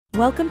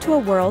Welcome to a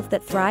world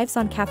that thrives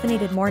on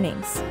caffeinated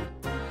mornings.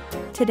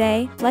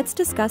 Today, let's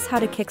discuss how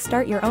to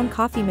kickstart your own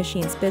coffee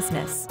machine's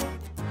business.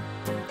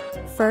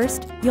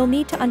 First, you'll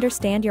need to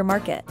understand your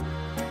market.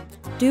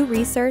 Do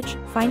research,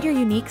 find your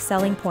unique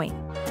selling point.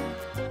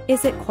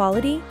 Is it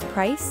quality,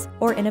 price,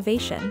 or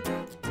innovation?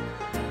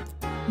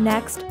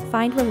 Next,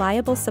 find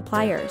reliable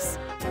suppliers.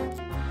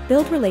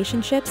 Build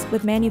relationships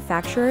with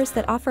manufacturers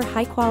that offer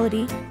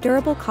high-quality,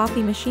 durable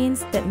coffee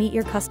machines that meet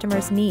your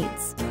customers'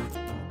 needs.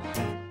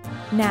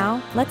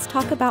 Now, let's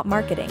talk about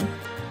marketing.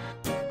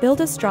 Build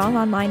a strong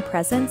online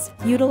presence,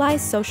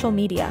 utilize social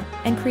media,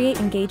 and create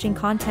engaging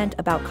content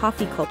about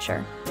coffee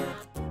culture.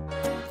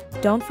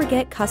 Don't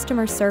forget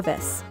customer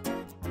service.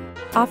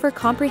 Offer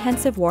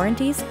comprehensive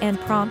warranties and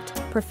prompt,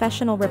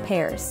 professional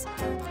repairs.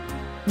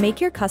 Make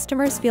your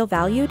customers feel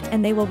valued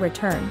and they will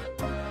return.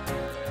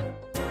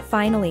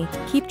 Finally,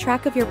 keep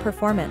track of your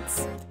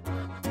performance.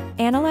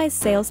 Analyze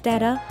sales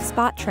data,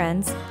 spot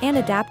trends, and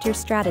adapt your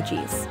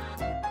strategies.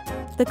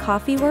 The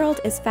coffee world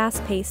is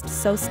fast-paced,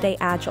 so stay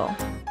agile.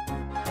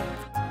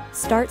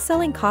 Start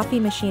selling coffee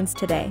machines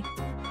today.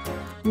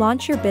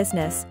 Launch your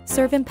business,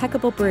 serve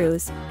impeccable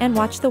brews, and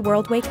watch the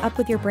world wake up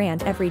with your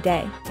brand every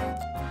day.